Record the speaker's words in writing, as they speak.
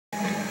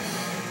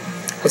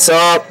What's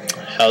up?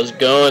 How's it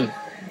going?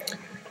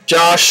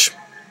 Josh,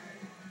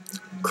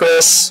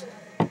 Chris,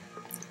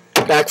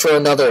 back for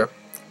another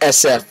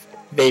SF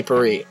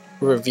Vapery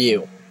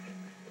review.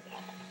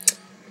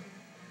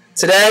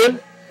 Today,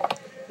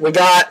 we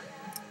got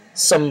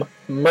some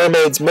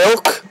Mermaid's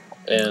Milk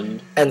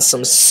And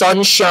some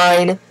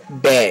Sunshine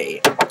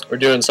Bay. we're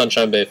doing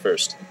Sunshine Bay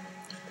first.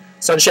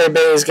 Sunshine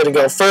Bay is going to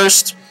go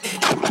first.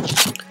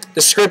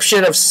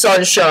 Description of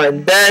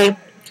Sunshine Bay.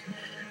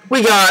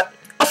 We got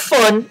a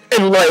fun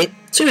and light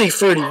tutti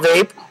fruity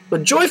vape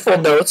with joyful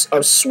notes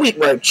of sweet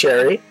ripe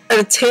cherry and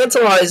a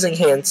tantalizing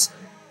hint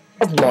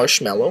of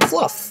marshmallow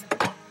fluff.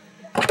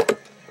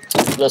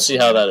 We'll see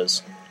how that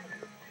is.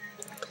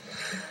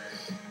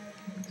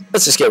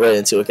 Let's just get right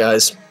into it,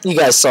 guys. You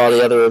guys saw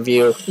the other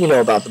review. You know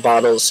about the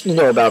bottles. You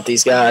know about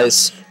these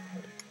guys.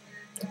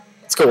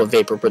 Let's go with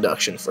vapor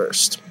production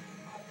first.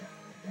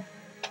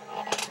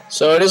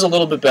 So it is a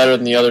little bit better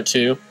than the other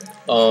two.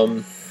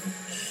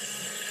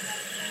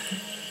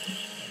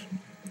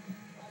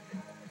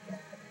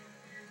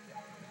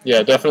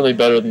 Yeah, definitely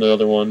better than the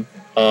other one.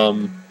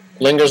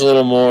 Lingers a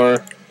little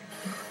more,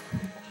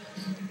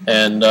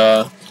 and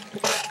I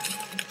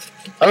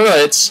don't know.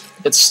 It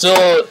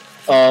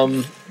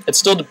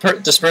still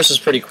disperses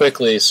pretty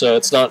quickly, so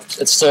it's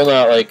still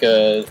not like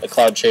a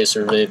cloud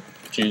chaser vape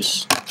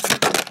juice.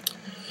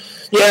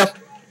 Yeah.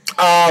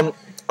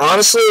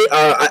 Honestly,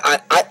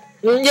 I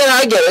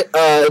get it.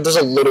 There's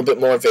a little bit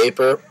more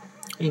vapor,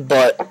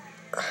 but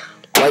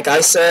like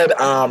I said,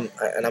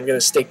 and I'm gonna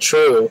stick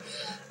true.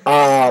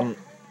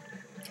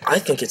 I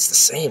think it's the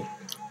same.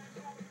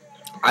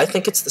 I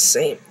think it's the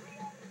same.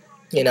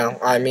 You know,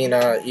 I mean,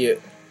 to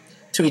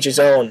each his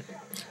own.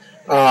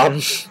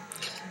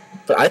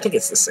 But I think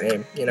it's the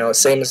same. You know,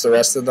 same as the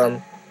rest of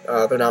them.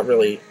 They're not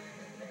really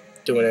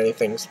doing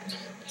anything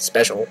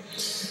special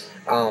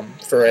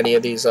for any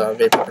of these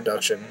vapor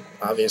production.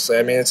 Obviously,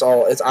 I mean,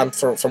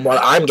 from what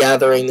I'm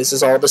gathering, this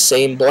is all the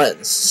same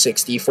blends,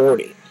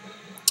 60-40.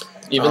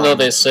 Even though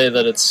they say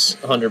that it's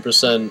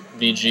 100%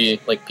 VG,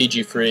 like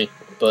PG free,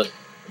 but.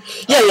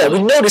 Yeah,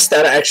 we noticed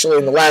that actually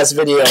in the last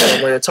video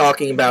when we were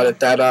talking about it,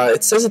 that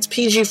it says it's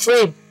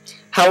PG-free.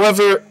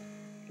 However,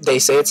 they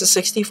say it's a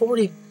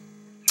 60-40.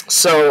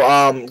 So,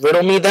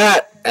 riddle me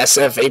that,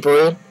 SF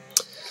Vapery.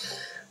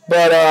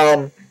 But,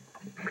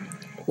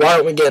 why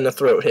don't we get in a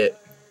throat hit?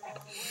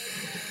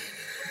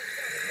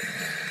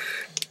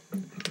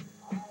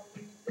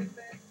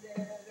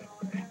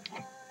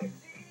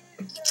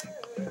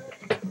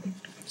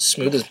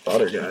 Smooth as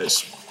butter,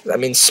 guys. I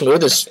mean,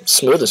 smooth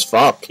as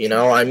fuck, you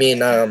know? I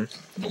mean,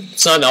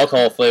 it's not an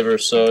alcohol flavor,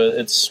 so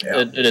it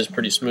is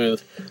pretty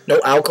smooth.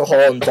 No alcohol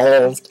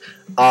involved.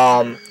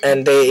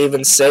 And they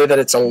even say that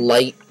it's a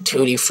light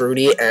tutti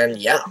fruity, and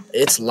yeah,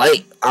 it's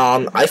light.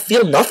 I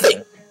feel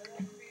nothing.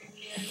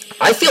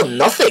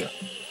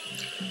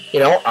 You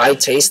know, I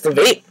taste the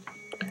vape.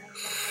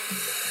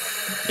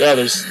 Yeah,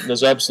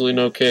 there's absolutely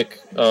no kick.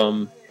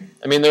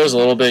 I mean, there's a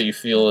little bit, you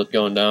feel it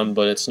going down,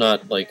 but it's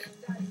not like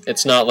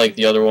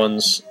the other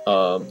ones.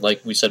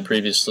 Like we said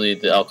previously,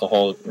 the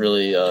alcohol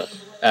really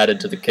added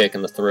to the kick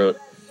in the throat.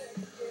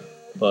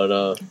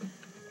 But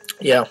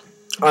yeah,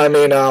 I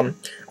mean, on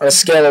a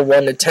scale of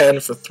 1 to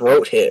 10 for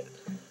throat hit,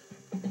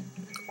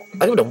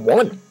 I give it a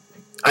 1.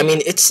 I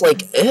mean, it's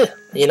like,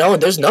 you know,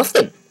 there's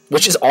nothing,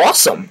 which is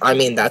awesome. I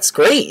mean, that's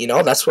great, you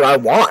know, that's what I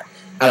want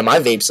out of my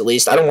vapes, at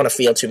least. I don't want to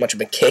feel too much of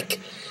a kick.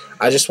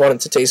 I just want it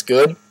to taste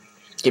good.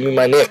 Give me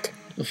my nick.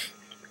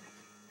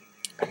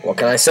 What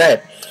can I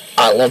say?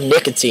 I love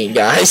nicotine,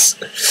 guys.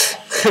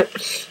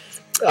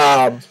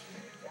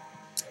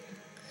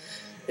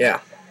 Yeah,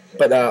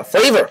 but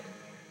flavor.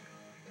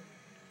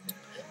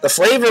 The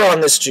flavor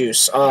on this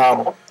juice,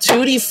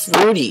 tutti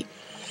fruity,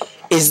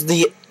 is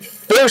the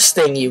first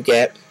thing you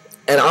get,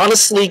 and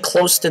honestly,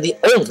 close to the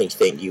only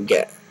thing you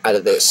get out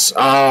of this.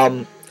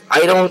 I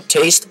don't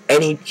taste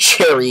any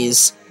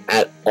cherries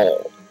at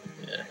all.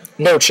 Yeah.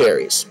 No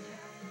cherries.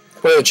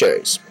 Where are the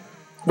cherries?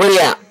 Where are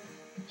they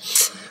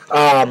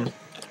at?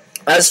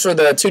 As for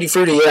the tutti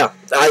fruity, yeah,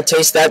 I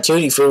taste that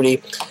tutti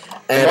fruity.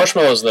 And the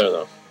marshmallow's there,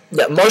 though.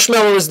 Yeah,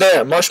 marshmallow is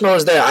there. Marshmallow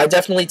is there. I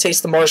definitely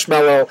taste the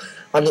marshmallow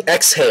on the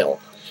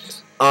exhale.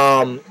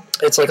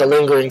 It's like a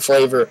lingering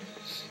flavor.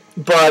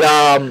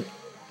 But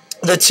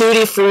the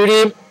tutti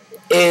fruity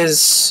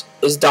is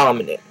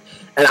dominant.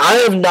 And I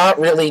have not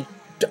really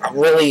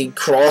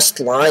crossed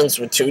lines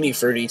with tutti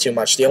fruity too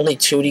much. The only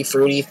tutti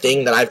fruity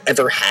thing that I've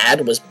ever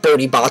had was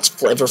Birdie Bot's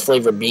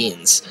flavor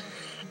beans.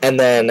 And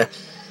then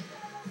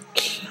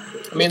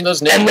I mean, those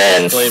fucking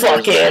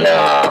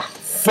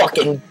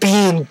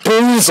Bean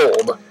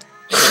Boozled.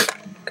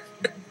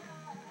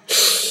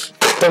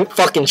 Don't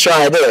fucking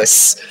try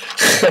this.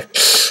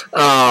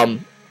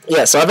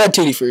 Yeah, so I've had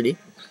tutti fruity,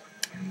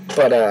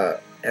 but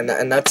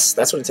and that's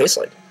what it tastes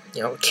like.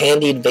 You know,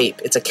 candied vape.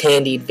 It's a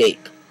candied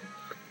vape.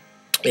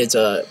 It's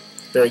a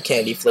very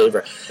candy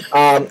flavor.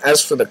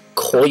 As for the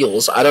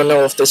coils, I don't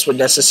know if this would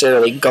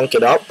necessarily gunk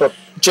it up, but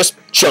just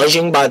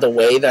judging by the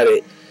way that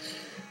it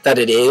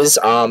is,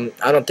 I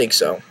don't think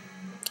so.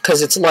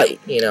 because it's light,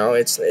 you know,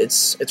 it's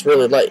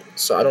really light.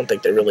 So I don't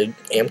think they really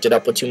amped it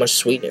up with too much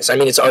sweetness. I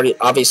mean, it's already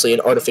obviously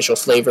an artificial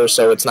flavor,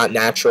 so it's not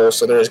natural.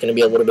 So there is going to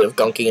be a little bit of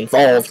gunking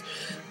involved,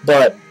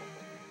 but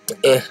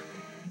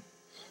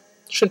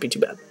shouldn't be too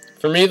bad.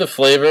 For me, the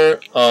flavor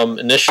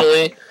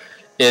initially,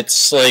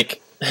 it's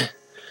like,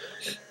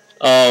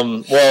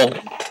 well,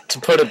 to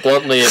put it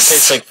bluntly, it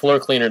tastes like floor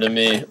cleaner to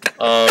me.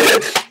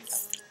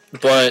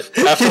 But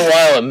after a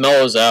while, it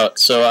mellows out.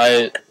 So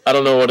I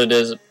don't know what it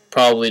is.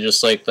 Probably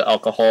just like the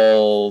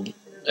alcohol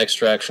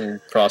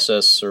extraction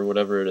process or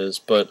whatever it is.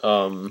 But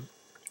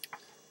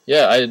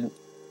yeah,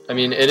 I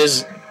mean, it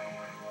is.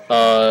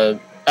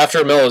 After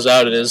it mellows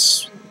out, it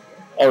is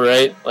all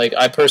right. Like,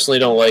 I personally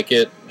don't like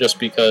it just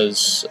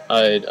because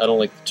I don't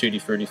like the Tutti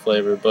Frutti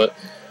flavor. But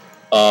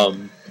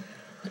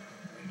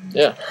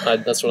yeah,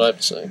 that's what I have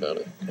to say about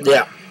it.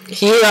 Yeah,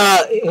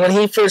 when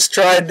he first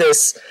tried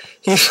this,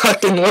 he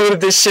fucking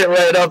loaded this shit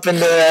right up in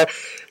there,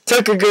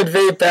 took a good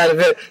vape out of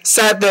it,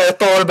 sat there,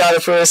 thought about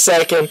it for a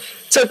second,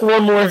 took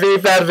one more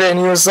vape out of it, and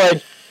he was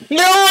like, you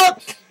know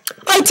what?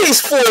 I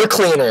taste floor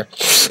cleaner.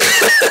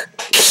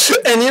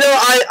 And, you know,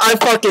 I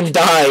fucking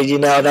died, you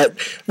know.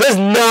 That's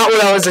not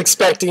what I was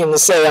expecting him to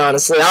say,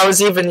 honestly. I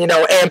was even, you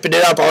know, amping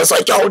it up. I was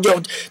like, yo,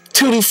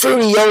 Tutti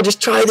Frutti, yo,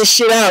 just try this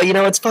shit out. You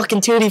know, it's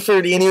fucking Tutti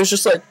Frutti. And he was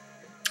just like,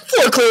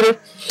 floor cleaner.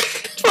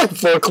 It's fucking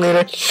floor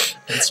cleaner.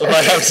 That's what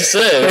I have to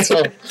say. That's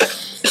all.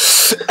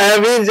 I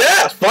mean,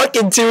 yeah,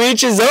 fucking to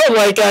each his own,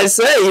 like I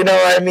say. You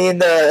know, I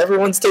mean,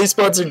 everyone's taste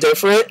buds are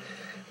different.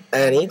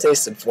 And he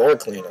tasted floor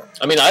cleaner.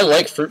 I mean, I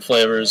like fruit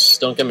flavors.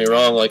 Don't get me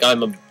wrong. Like,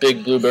 I'm a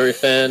big blueberry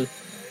fan.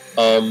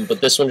 But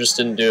this one just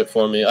didn't do it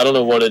for me. I don't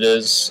know what it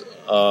is.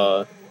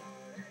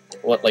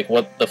 What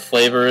the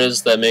flavor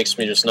is that makes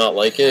me just not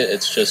like it.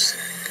 It's just,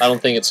 I don't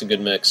think it's a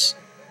good mix.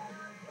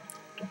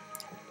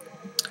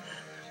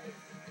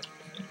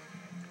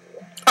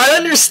 I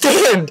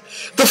understand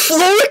the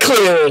floor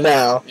cleaner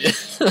now.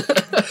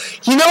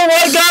 You know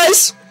what,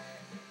 guys?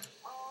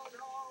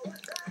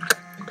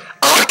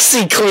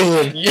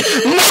 OxyClean. Yeah.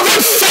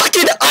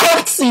 Motherfucking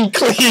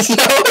OxyClean,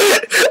 yo.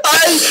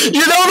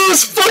 You know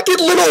those fucking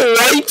little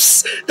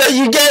wipes that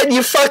you get and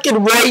you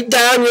fucking write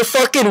down your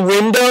fucking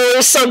window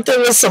or something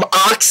with some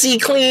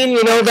OxyClean,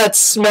 you know, that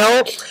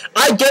smell?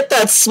 I get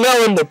that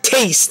smell and the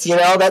taste, you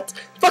know, that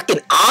fucking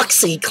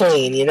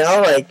OxyClean, you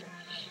know, like,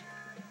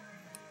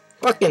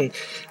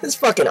 it's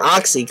fucking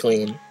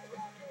OxyClean.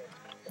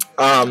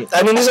 I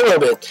mean, there's a little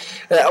bit.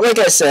 Like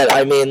I said,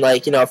 I mean,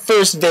 like, you know,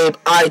 first vape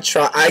I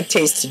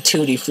tasted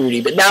Tutti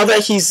Frutti, but now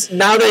that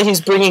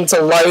he's bringing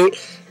to light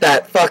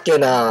that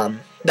fucking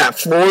that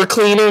floor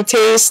cleaner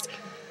taste,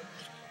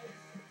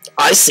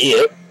 I see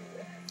it.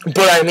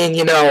 But I mean,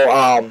 you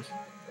know,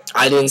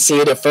 I didn't see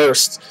it at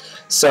first,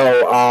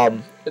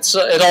 so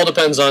it all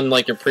depends on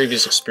like your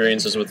previous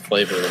experiences with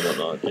flavor and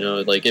whatnot. You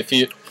know, like if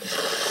you,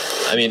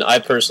 I mean, I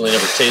personally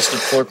never tasted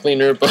floor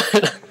cleaner,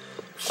 but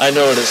I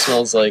know what it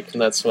smells like,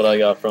 and that's what I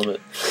got from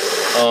it.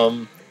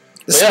 The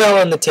smell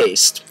and the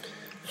taste.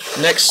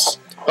 Next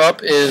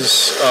up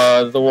is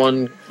the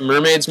one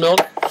mermaid's milk.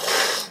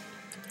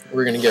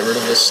 We're gonna get rid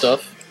of this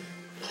stuff.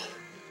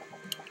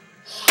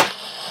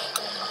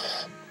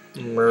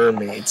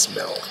 Mermaid's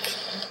milk.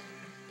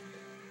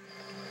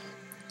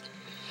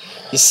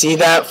 You see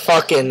that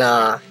fucking,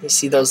 you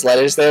see those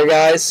letters there,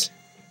 guys?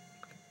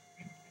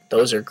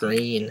 Those are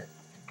green.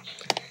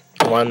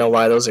 You wanna know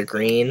why those are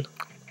green?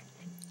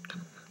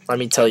 Let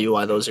me tell you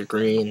why those are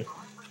green.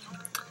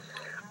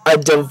 A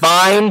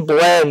divine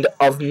blend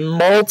of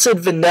malted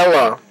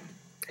vanilla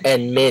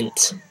and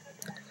mint.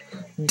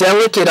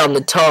 Delicate on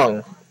the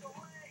tongue.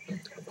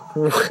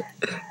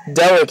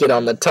 Delicate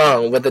on the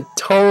tongue with the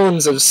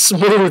tones of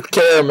smooth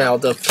caramel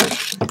to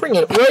bring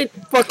it right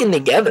fucking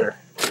together.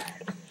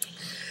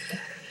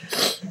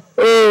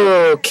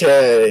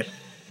 Okay.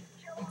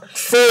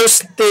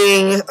 First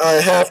thing I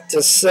have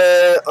to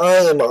say, I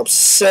am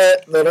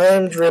upset that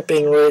I'm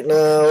dripping right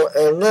now,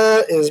 and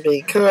that is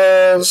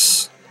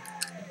because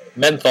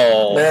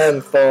menthol.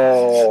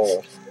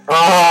 Menthol.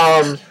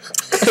 I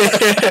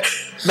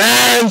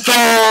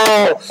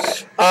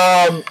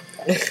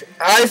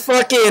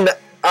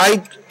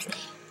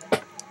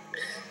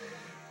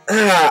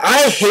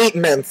hate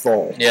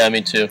menthol. Yeah,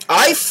 me too.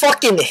 I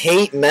fucking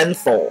hate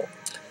menthol.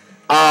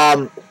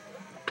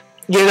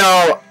 You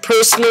know,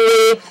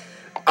 personally,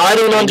 I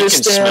don't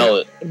understand. You can smell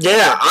it.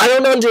 Yeah, I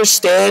don't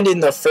understand in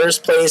the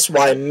first place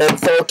why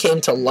menthol came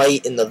to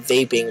light in the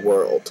vaping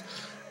world.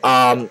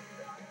 I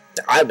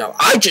don't know.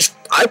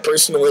 I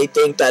personally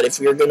think that if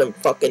you're gonna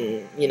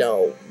fucking, you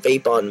know,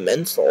 vape on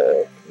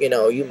menthol, you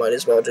know, you might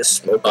as well just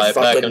smoke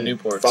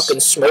fucking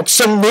smoke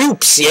some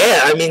noops.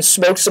 Yeah, I mean,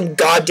 smoke some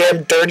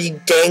goddamn dirty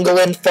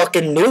gangling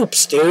fucking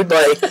noops, dude.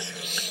 Like,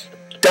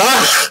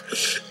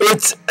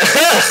 it's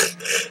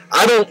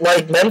I don't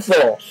like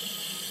menthol.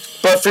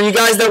 But for you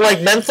guys that like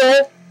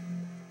menthol,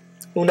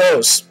 who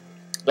knows?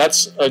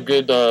 That's a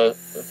good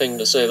thing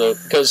to say, though,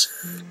 because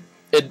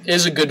it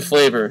is a good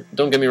flavor.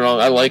 Don't get me wrong,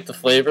 I like the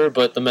flavor,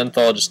 but the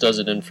menthol just does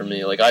it in for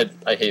me. Like,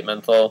 I hate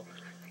menthol.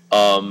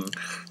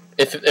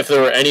 if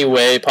there were any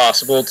way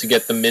possible to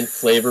get the mint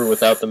flavor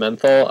without the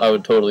menthol, I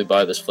would totally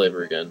buy this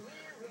flavor again.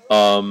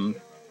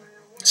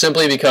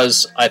 Simply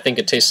because I think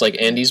it tastes like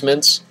Andes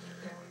mints.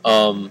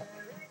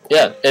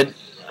 Yeah,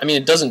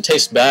 it doesn't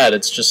taste bad.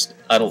 It's just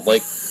I don't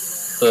like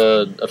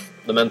the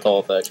menthol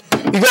effect.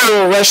 You go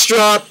to a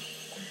restaurant,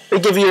 they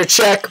give you your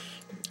check.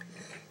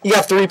 You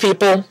got 3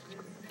 people.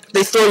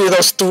 They throw you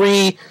those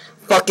 3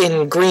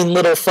 fucking green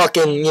little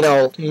fucking,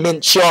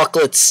 mint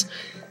chocolates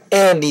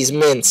and these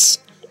mints.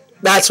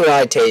 That's what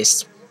I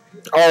taste.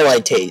 All I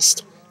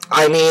taste.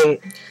 I mean,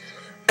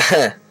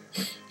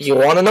 you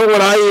want to know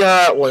what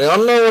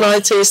I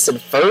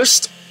tasted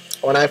first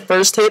when I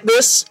first hit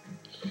this?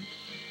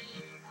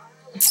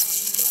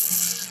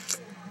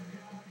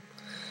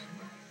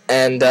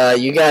 And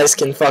you guys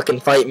can fucking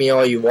fight me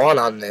all you want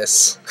on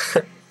this.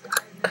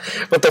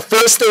 But the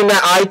first thing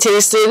that I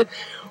tasted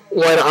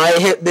when I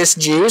hit this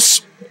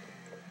juice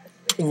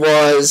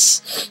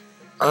was,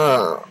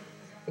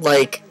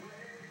 like,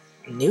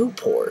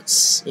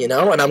 Newports,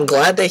 and I'm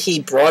glad that he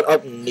brought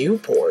up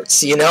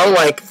Newports,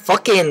 like,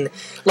 fucking,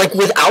 like,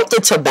 without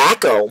the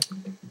tobacco,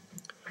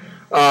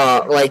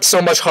 like,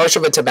 so much harsh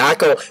of a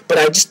tobacco, but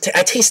I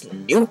taste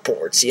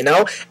Newports, and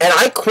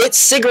I quit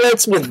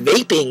cigarettes with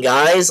vaping,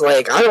 guys.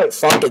 Like, I don't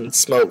fucking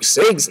smoke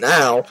cigs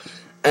now,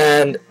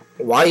 and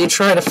why are you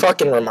trying to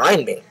fucking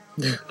remind me?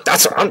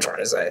 That's what I'm trying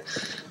to say.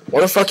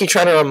 What the fuck are you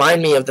trying to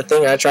remind me of the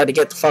thing I tried to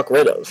get the fuck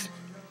rid of?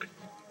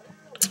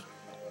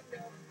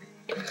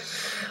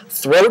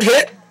 Throat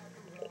hit?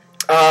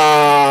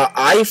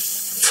 I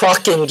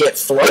fucking get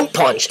throat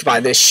punched by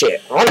this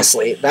shit.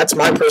 Honestly, that's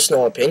my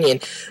personal opinion.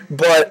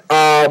 But,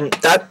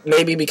 that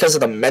may be because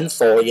of the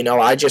menthol,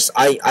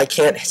 I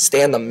can't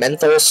stand the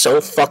menthol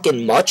so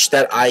fucking much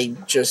that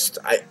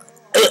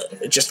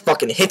it just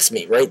fucking hits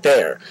me right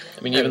there.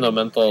 I mean, even though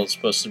menthol is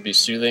supposed to be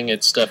soothing,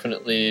 it's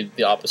definitely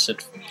the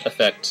opposite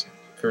effect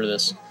for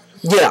this.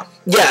 Yeah,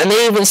 and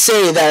they even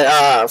say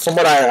that, from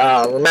what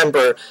I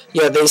remember,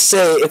 they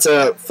say it's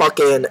a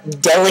fucking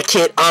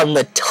delicate on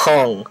the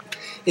tongue,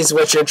 is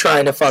what you're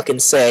trying to fucking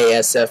say,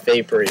 SF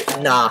Vapery.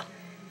 Nah,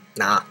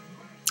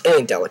 it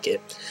ain't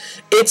delicate.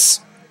 It's,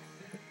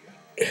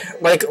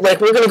 like,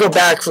 we're gonna go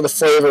back for the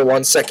flavor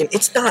 1 second.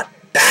 It's not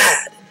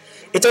bad.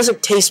 It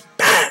doesn't taste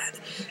bad.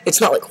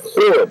 It's not, like,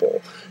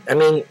 horrible. I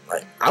mean,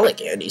 I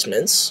like Andes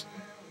mints,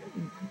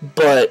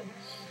 but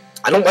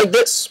I don't like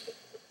this.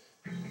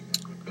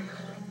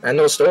 I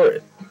know a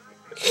story.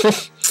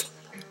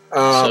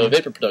 So,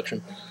 vapor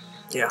production.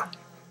 Yeah.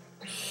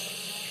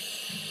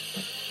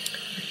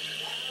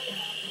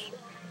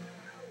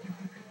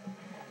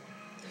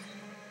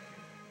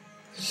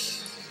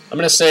 I'm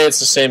going to say it's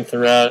the same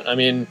throughout. I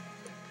mean,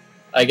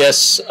 I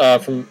guess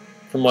from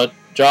what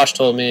Josh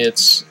told me,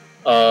 it's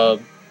the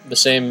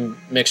same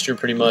mixture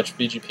pretty much,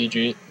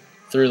 VGPG,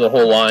 through the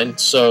whole line.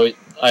 So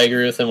I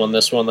agree with him on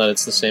this one that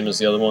it's the same as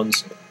the other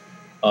ones.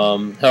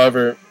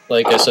 However,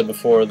 like I said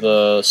before,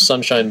 the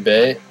Sunshine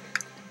Bay,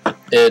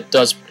 it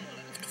does,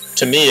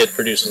 to me, it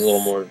produces a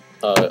little more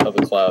of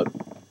a cloud.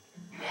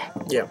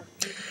 Yeah.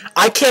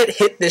 I can't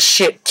hit this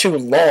shit too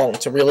long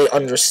to really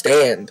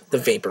understand the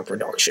vapor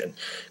production,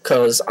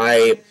 because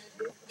I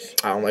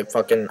don't like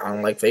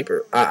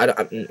vapor. I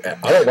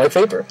don't like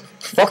vapor.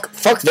 Fuck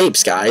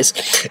vapes, guys.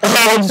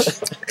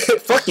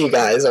 Fuck you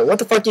guys. What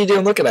the fuck are you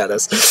doing looking at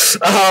us?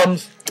 I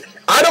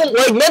don't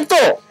like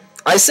menthol.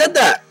 I said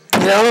that.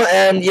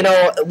 And,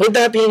 with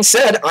that being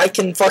said, I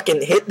can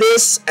fucking hit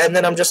this, and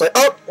then I'm just like,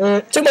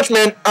 too much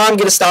mint, I'm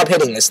gonna stop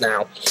hitting this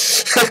now.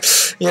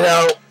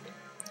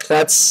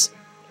 That's